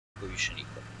više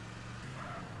niko.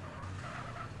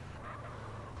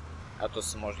 A to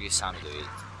se možda i sami da vidite.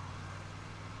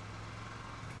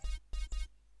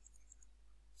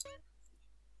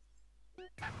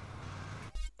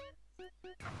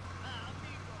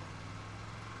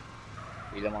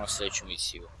 Idemo na sljedeću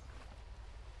misiju.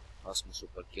 Pa smo se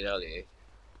uparkirali,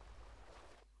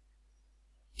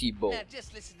 T-Bow. Now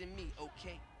just listen to me,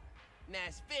 okay? Now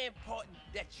it's very important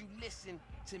that you listen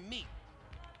to me.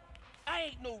 I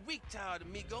ain't no retard,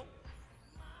 amigo.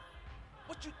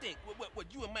 What you think?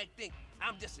 What you and Mike think?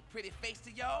 I'm just a pretty face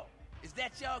to y'all? Is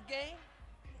that y'all game?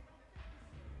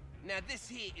 Now this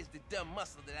here is the dumb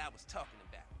muscle that I was talking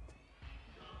about.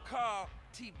 Carl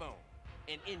T-Bone,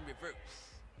 and in reverse.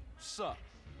 Sup?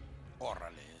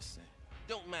 Orale ese.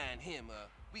 Don't mind him,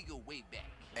 we go way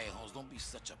back. Hey, Holmes, don't be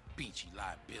such a beachy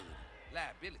liability.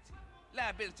 Liability?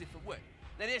 Liability for what?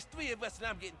 Now there's 3 of us and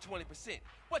I'm getting 20%.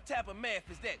 What type of math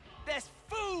is that? That's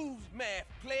fool's math,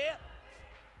 player.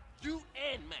 You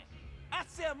and Mike. I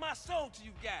sell my soul to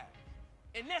you guys.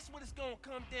 And that's what it's gonna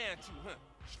come down to, huh?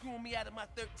 Screwing me out of my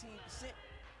 13%?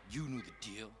 You knew the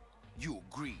deal. You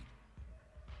agreed.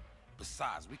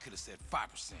 Besides, we could have said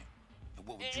 5%. And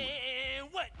what would you...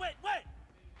 And what?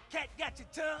 Cat got your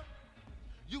tongue?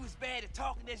 You as bad at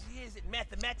talking as you is at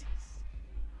mathematics?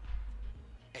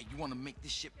 Hey, you want to make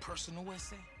this shit personal,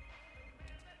 SA?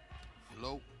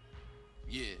 Hello?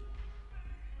 Yeah.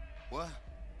 What?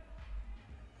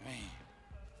 Man.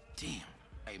 Damn.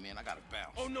 Hey, man, I gotta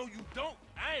bounce. Oh, no, you don't.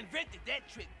 I invented that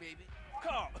trick, baby.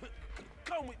 Carl,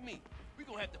 come with me. We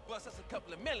gonna have to bust us a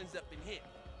couple of melons up in here.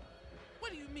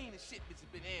 What do you mean the shipments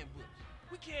have been ambushed?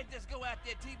 We can't just go out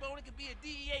there, T-Bone. It could be a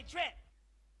DEA trap.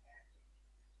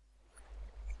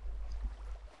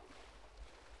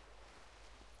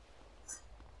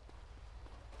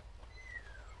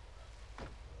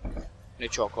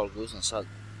 Neću okolo da uzem sad.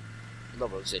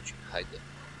 Dobro, uzet ću ih, hajde.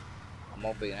 A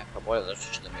mogu bi neka bolja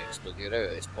zašto će da mi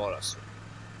eksplodiraju i spora su.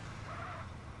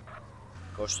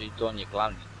 Kao što i to on je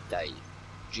glavni, taj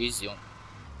Jeezy, on,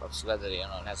 kako su gledali,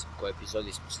 ono, ne znam koje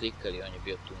epizodi smo slikali, on je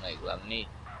bio tu najglavniji.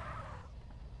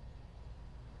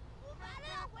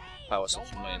 Pa evo sad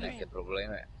smo imali neke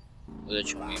probleme. Uzet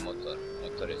ćemo mi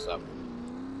motor je zabavno.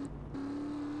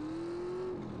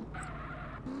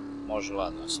 Može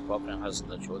ladno se poprem, a znam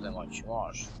da ću ovdje moći,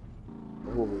 može.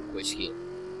 Koji skill.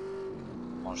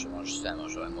 Može, sve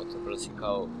može, ovaj motor brzi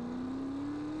kao...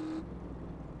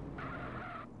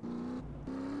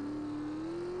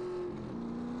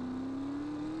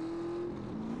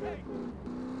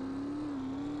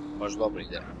 Baš dobro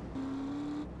ide.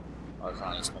 A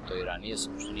znali smo to i ranije,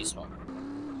 samo što nismo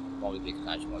mogli da ih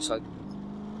nađemo. Sad,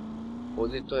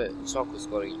 ovdje to je u svakoj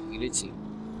skoro igrici,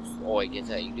 ovoj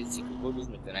GTA igrici, kad god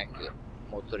uzmete neke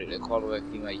motori ili kola, uvijek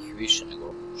ima ih više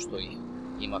nego što ih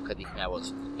ima kad ih ne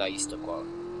vozite, ta ista kola.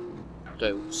 To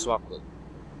je u svakoj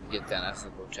GTA, ne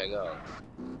znam zbog čega, ali...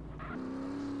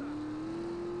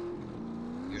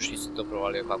 Još nisam to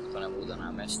provalio kako to ne mogu da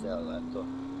nameste, ali eto,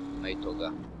 ima i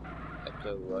toga. Eto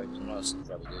je u ovaj tunel sam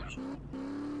treba da uđe.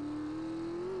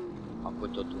 Ako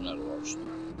je to tunel uopšte.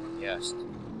 Jest.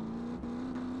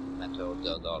 Eto je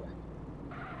ovdje dole.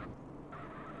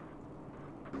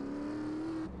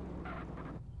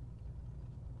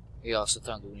 I ja sad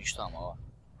trebam da uništavam ovo.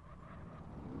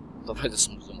 Dobro je da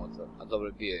sam uzeo motor, a dobro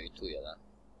je bio i tu jedan.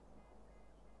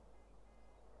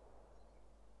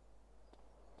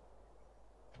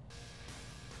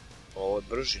 Ovo je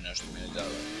brži nešto mi je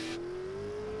dalo.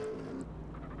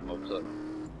 Motor.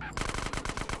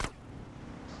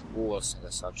 Uvao sam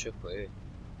ga sačekao,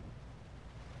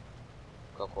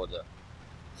 kako da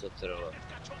zatrlo.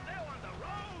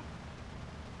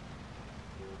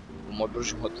 Moj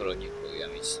brži motor od njihova, ja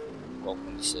mislim.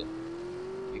 Koliko mi se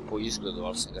i po izgledu,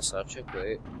 ali sam ga sačekao,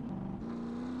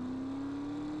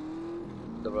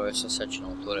 Dobro, već sam sećao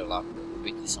na motore lako, u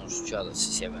biti samo što ću ja da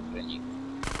se sjebem pre njih.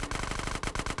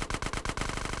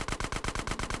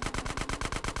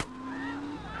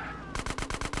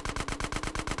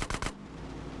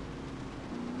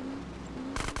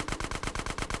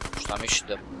 Šta misliš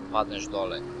da padneš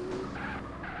dole?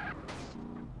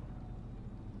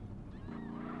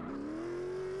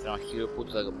 Trebam 1000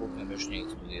 puta da ga puknem, još nije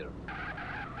eksplodirao.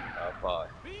 Evo, pao je.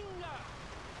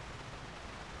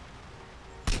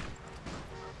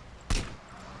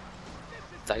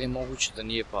 Da li je moguće da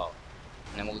nije pao?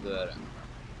 Ne mogu da verujem.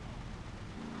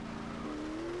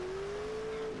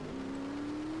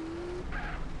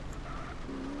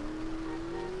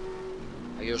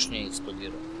 A još nije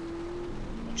eksplodirao.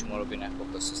 Znači morao bi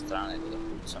nekoga sa strane da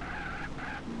pucam.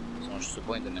 Samo što se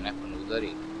bojim da me neko ne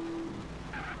udari.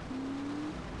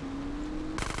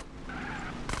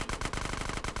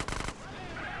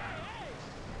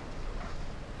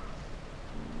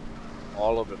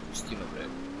 Olo bre, pusti me bre.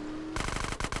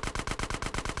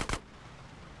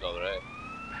 Dobro je.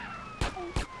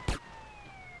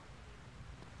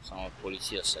 Samo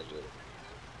policija sad ljudi.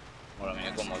 Moram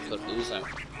njegov motor da uzem.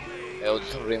 Evo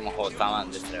dobro imamo ovo taman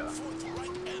gdje treba.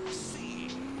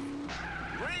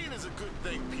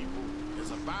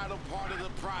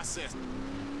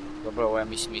 Dobro, ovo je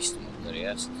mislim isto motor,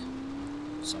 jest.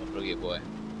 Samo druge boje.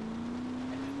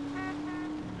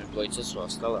 Još dvojica su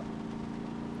ostala.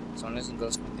 Samo ne znam da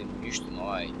li smo da im uništim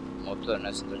ovaj motor,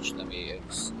 ne znam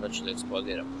da će da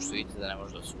eksplodira, pošto vidite da ne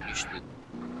može da se uništi.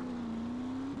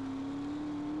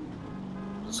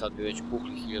 Do sad bi već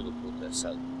pukli 1000 puta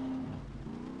sad.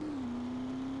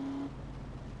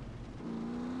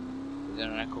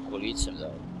 Jedino neko kolicem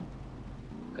da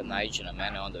kad naiđe na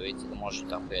mene onda vidite da može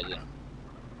tako jedino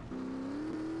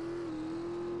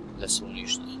da se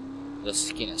uništi, da se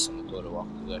skine sa motora ovako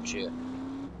drugačije,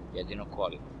 jedino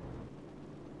koliko.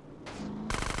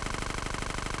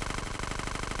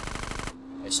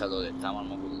 E sad ovdje tamo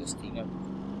mogu da ga stignem.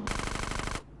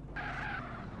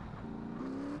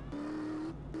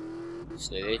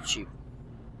 Sljedeći.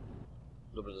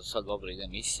 Dobro, do sad dobro ide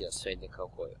misija, sve ide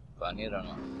kako je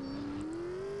planirano.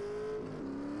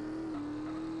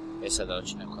 E sad da li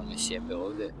će neko me sjepe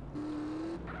ovdje?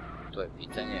 To je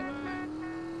pitanje.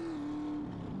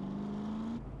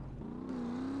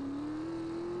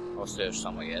 Ostaje još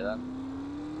samo jedan.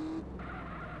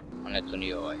 A ne, to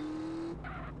nije ovaj.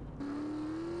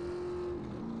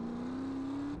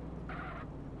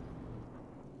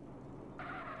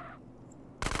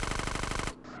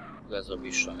 Ga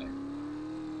zaobišao me.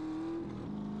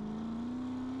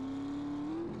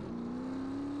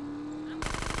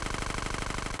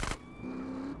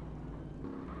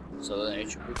 Sad ovdje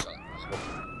neću pucat zbog...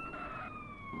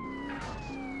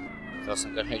 Htio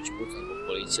sam kad neću pucat zbog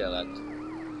policije, ali eto.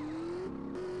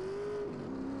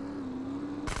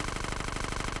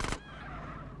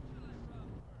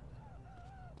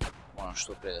 Moram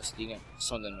što pre da stignem,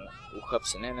 samo da ne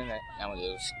uhapse, ne, nemoj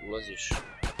da ulaziš.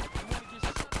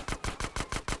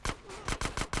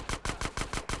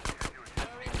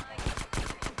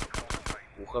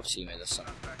 Uhapsi me da sam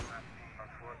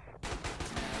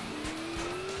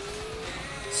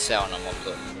seo na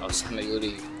motor, ali sam me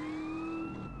juri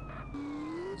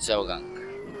ceo gang.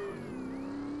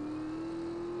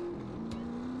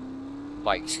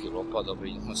 Bike skill, opa dobro,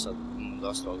 idemo sad, imamo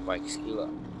dosta ovog bike skilla.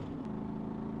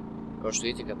 Kao što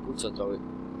vidite kad pucate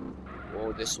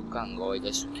ovdje su gang,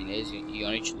 ovdje su Kinezi i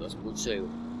oni će da vas pucaju,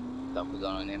 tako da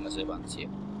ono nema zebancije.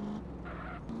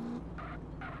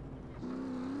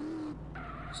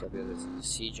 Sad bih da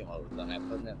siđem, ali da ne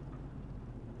padnem.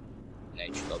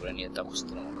 Neću, dobro, nije tako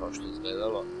strano kao što je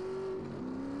izgledalo.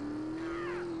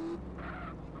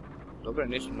 Dobro,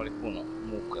 nismo imali puno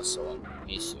muka sa ovom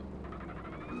misijom.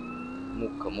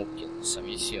 Muke sa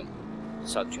misijom.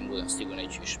 Sad ću budem stigo,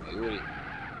 neću više me juri.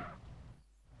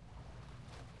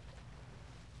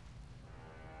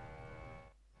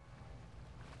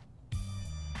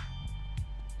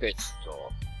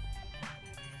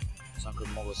 Sam kad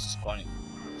mogu se sklonim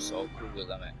sa ovog kruga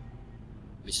da me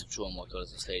bi se čuo motor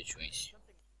za sljedeću misiju.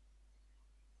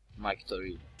 Mike to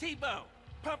read. T-Bone,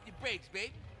 pump your brakes,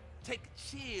 baby. Take a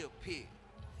chill pill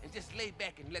and just lay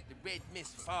back and let the red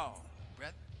mist fall,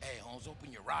 brother. Hey, Holmes,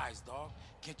 open your eyes, dog.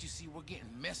 Can't you see we're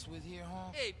getting messed with here,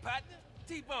 Holmes? Hey, partner,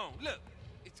 T-Bone, look,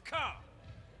 it's Carl.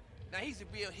 Now he's a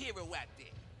real hero out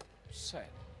there.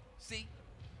 Sad. See,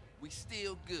 we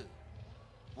still good.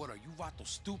 What, are you Vato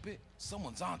stupid?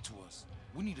 Someone's onto us.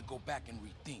 We need to go back and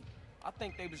rethink. I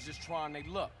think they was just trying their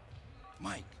luck.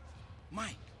 Mike,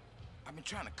 I've been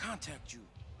trying to contact you.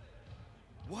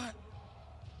 What?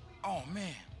 Oh,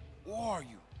 man, where are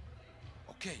you?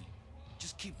 Okay,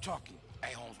 just keep talking.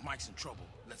 Hey, Holmes, Mike's in trouble.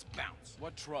 Let's bounce.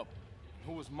 What trouble?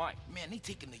 Who was Mike? Man, they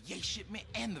taking the yay shipment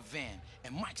and the van,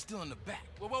 and Mike's still in the back.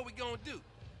 Well, what we gonna do?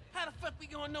 How the fuck we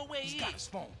gonna know where he is? He's got his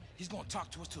phone. He's gonna talk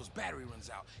to us till his battery runs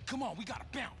out. Come on, we gotta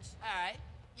bounce. All right,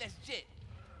 let's jet.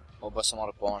 Oba se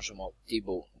mora pomožemo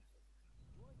T-Bone.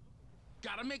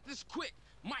 Gotta make this quick.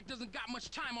 Mike doesn't got much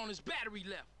time on his battery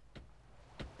left.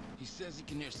 He says he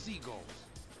can hear seagulls.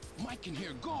 Mike can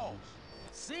hear gulls.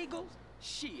 Seagulls?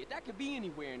 Shit, that could be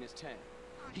anywhere in this town.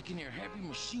 He can hear heavy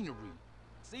machinery.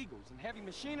 Seagulls and heavy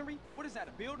machinery? What is that,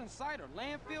 a building site or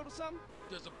landfill or something?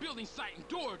 There's a building site in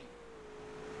Doherty.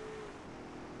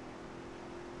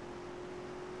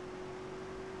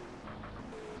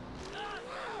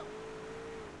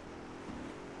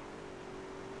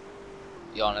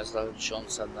 Ja ne znam da će on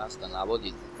sad nas da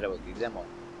navodi da treba da idemo.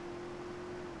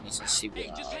 Nisam siguran.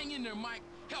 Hey, just hang in there, Mike.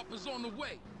 Help is on the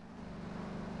way.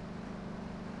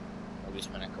 Mogli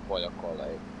smo neka bolja kola,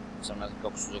 ej. Sam ne znam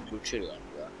kako su zaključili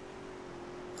oni da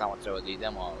tamo treba da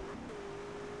idemo, ali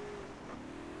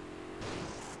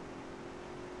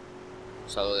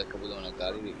sad ovdje kad budemo na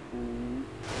galivi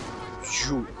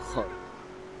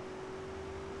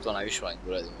to najviše volim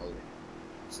da uradim ovdje,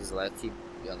 se zletim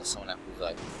i onda samo neku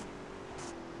zajedno.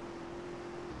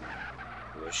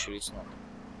 Uvršili smo.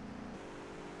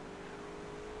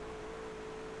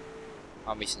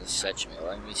 A mislim da se sećam i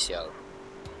ova emisija, ali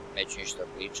neću ništa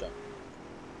pričam.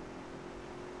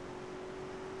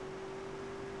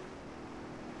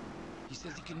 He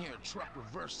says he can hear a truck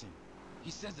reversing.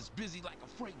 He says it's busy like a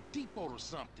freight depot or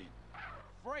something.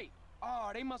 Freight?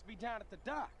 Oh, they must be down at the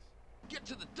docks. Get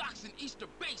to the docks in Easter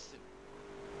Basin.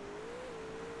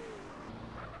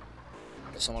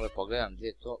 Ja samo da pogledam gdje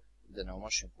je to, da ne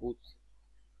omašim put.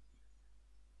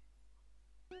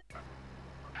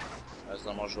 Ne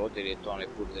znam, može ovdje ili je to onaj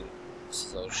put gdje se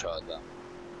završava, da.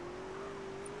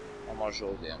 A može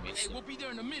ovdje, ja mislim. Hey, we'll be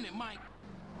there in a minute, Mike.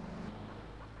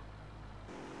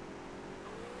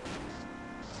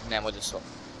 Nemoj da sok.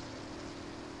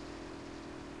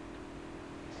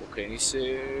 Okreni se.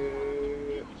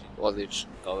 Odlično,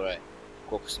 dobro je.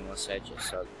 Koliko se ima seća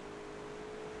sad.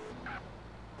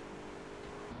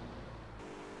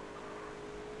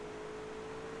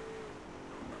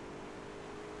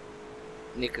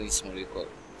 Nikad nismo ovoliko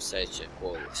seće ko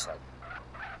ovdje sad.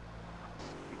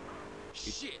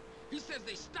 Shit, he says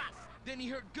they stopped, then he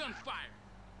heard gunfire.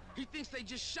 He thinks they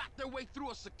just shot their way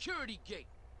through a security gate.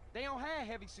 They don't have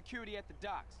heavy security at the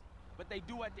docks, but they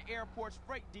do at the airport's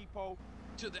freight depot.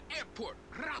 To the airport,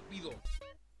 rapido.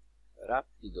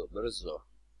 Rapido, brzo.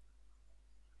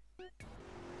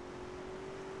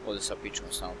 Ovdje sad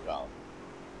pičemo samo pravo.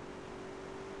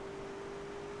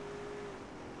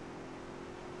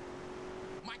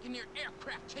 Mike and their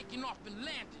aircraft taking off and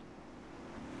landing.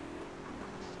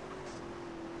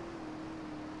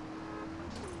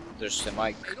 Drži se,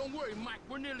 Mike. Hey, don't worry, Mike,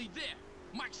 we're nearly there.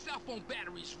 Mike's cell phone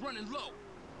battery's running low.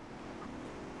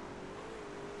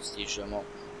 Stižemo.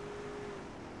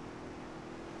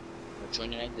 Znači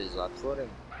on je negdje zatvoren.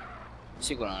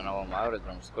 Sigurno na ovom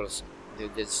aerodromu, skoro sam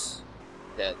 99%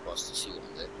 sigurno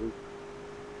da je tu.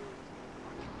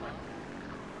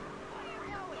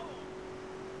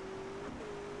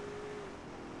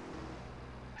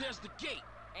 There's the gate.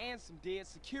 And some dead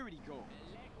security guards.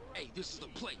 Hey, this is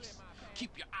the place.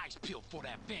 Keep your eyes peeled for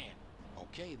that van.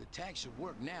 Okay, the tag should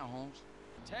work now, Holmes.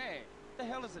 Tag? What the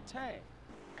hell is a tag?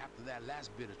 After that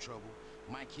last bit of trouble,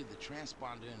 Mike hid the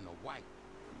transponder in the white.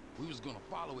 We was gonna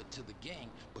follow it to the gang,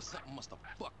 but something must have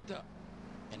fucked up.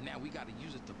 And now we gotta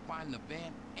use it to find the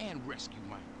van and rescue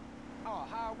Mike. Oh,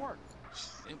 how it works?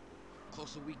 Simple.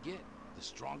 Closer we get, the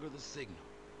stronger the signal.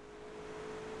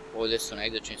 Ovdje su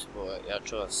negdje čim se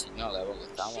pojačava signal, evo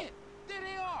ga tamo. Shit, there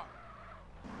they are!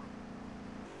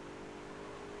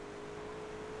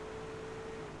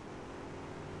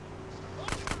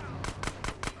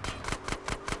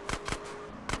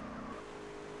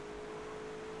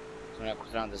 Tu neko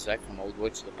trebam da zveknem ovu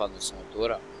dvojicu da padnu sa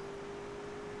motora.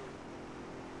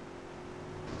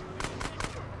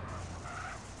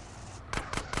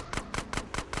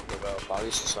 Dobro, evo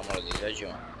pali su, samo da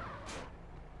izađemo.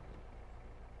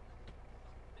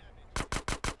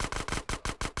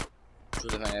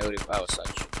 Čude me ne uri, pa evo sad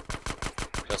ću.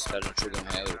 Da se kažem, čude me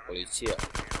ne uri policija.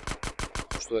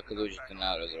 Pošto uvijek kad uđete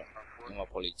na aerodrom, ima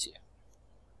policija.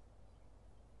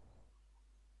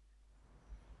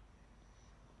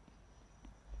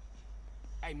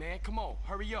 Hey man, come on,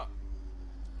 hurry up.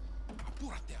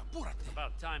 Apúrate, apúrate.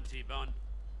 About time, T-Bone.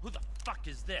 Who the fuck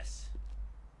is this?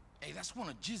 Hey, that's one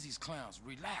of Jizzy's clowns.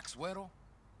 Relax, Weddle.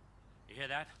 You hear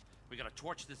that? We gotta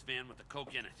torch this van with the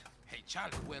coke in it. Hey,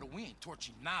 Charlie, Weddle, we ain't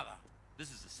torching nada.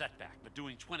 This is a setback, but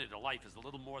doing 20 to life is a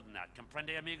little more than that.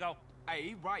 Comprende, amigo? Hey,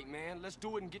 he right, man. Let's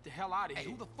do it and get the hell out of Hey,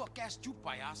 here. who the fuck asked you,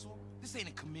 payaso? This ain't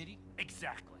a committee.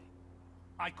 Exactly.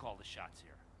 I call the shots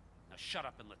here. Now shut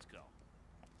up and let's go.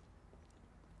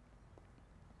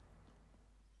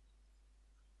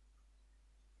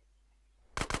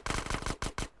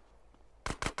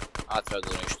 A treba da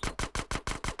uništimo.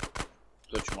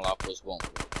 To ćemo lako s bombu.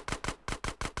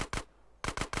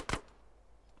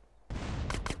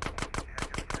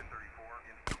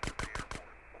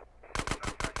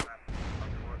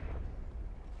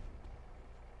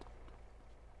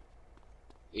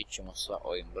 Ićemo sa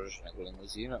ovim brže nego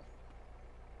limuzina.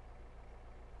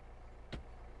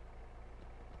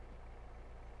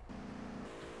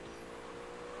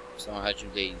 Samo hađem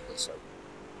da ide sad.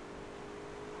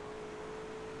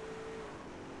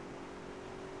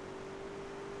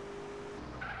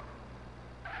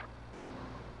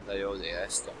 Da je ovdje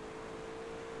jeste.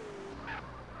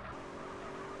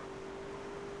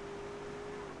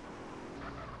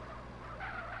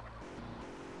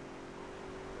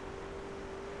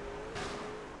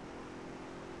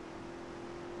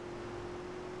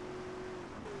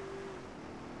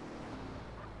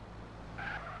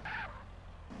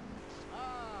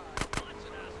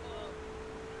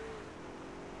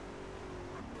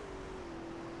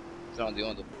 trebamo da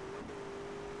imamo da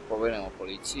pogledamo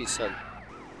policiji sad.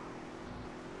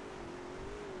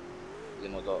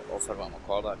 Idemo da ofarbamo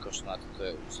kola, kao što znate, to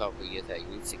je u svakoj GTA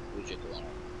igrici, kad uđete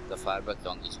da farbate,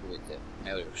 onda izgubite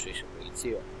još više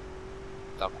policija.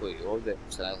 Tako je i ovdje,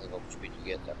 sad ne znam kako će biti u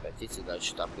GTA 5, da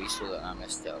će tako isto da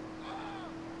nameste, ali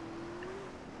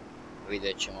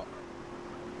vidjet ćemo.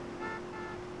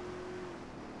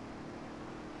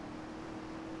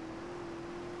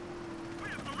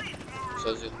 S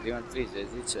obzirom da imam 3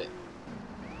 zvezdice,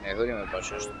 ne govorim je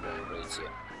baš nešto puno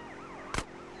policija.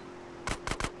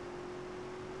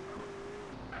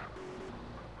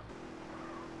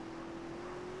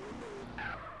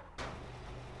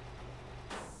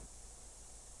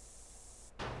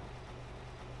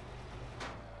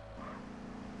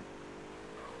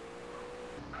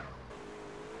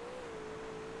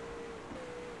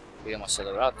 Idemo se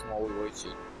da vratimo ovu dvojicu.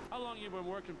 How long you been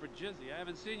working for Jizzy? I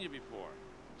haven't seen you before.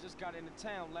 Just got into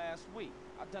town last week.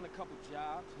 I've done a couple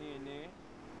jobs here and there.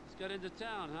 Just got into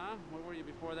town, huh? Where were you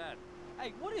before that?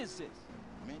 Hey, what is this?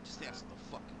 Man, just answer the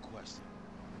fucking question.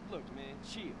 Look, man,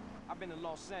 chill. I've been to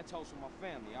Los Santos with my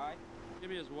family, all right? Give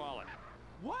me his wallet.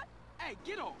 What? Hey,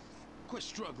 get off! Quit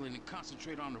struggling and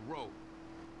concentrate on the road.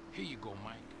 Here you go,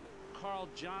 Mike. Carl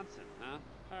Johnson, huh?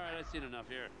 All right, I've seen enough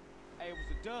here. Hey, it was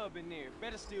a dub in there.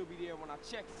 Better still be there when I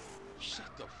check it.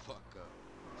 Shut the fuck up.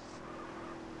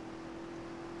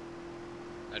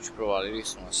 Znači, provalili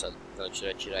smo sad, da li će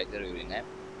reći rajderu ili ne.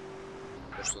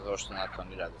 Pošto kao što znate,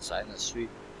 oni rade zajedno svi.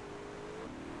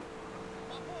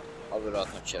 Ali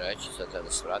vjerojatno će reći, sad treba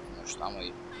da se vratimo još tamo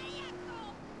i...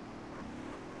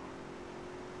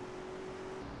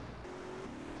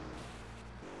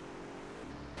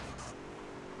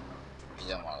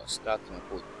 Idemo malo skratimo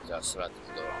put, treba se vratimo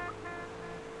do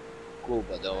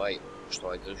kluba, da što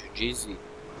ovaj drži Jizzy.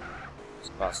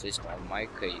 Spasili smo od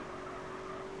Majka i...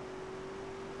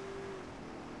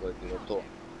 To je bilo to.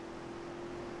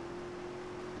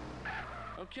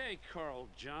 Okay, Carl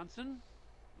Johnson.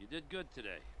 You did good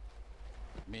today.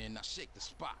 Man, now shake the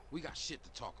spot. We got shit to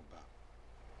talk about.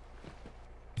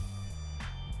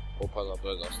 Opa, dobro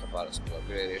je, dosta para smo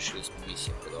dobili, rješili smo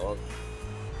misije kod ovdje.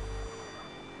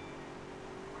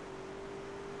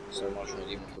 Sad možemo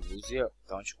da idemo kod Buzija,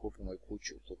 tamo ću kupimo i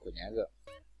kuću tu kod njega.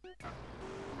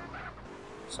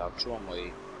 Sačuvamo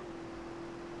i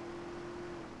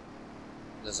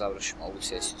da završimo ovu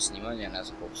sesiju snimanja, ne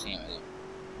znam koliko snimanja,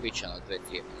 bit će na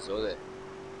 2-3 epizode.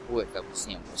 Uvijek kako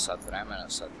snimam po sat vremena,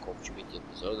 sad koliko će biti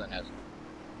epizoda, ne znam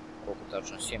koliko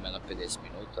tačno snimam, jedno 50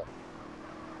 minuta.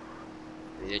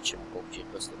 Vidjet ćemo koliko će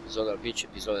poslije epizoda, ali bit će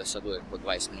epizode sad uvijek po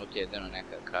 20 minuta, jedino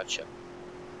neka kraća,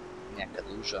 neka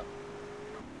duža.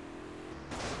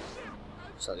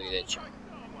 Sad vidjet ćemo.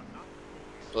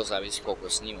 To zavisi koliko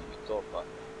snimam i to, pa...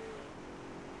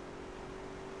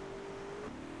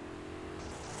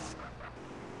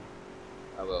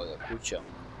 Evo je ovdje kuća.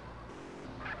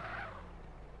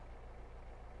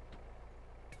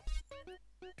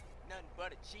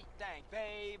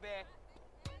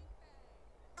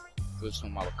 Čuli smo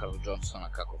malo Carl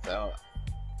Johnsona kako peva.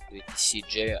 Vidite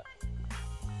CJ-a.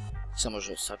 Samo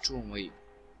možda sačuvamo i...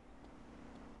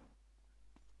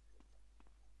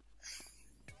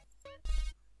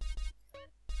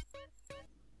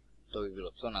 To bi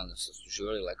bilo to, nadam se da ste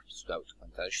uživali, lajkujte, subskrajbujte,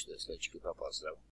 komentarišite, do sljedećeg klipa, pozdrav!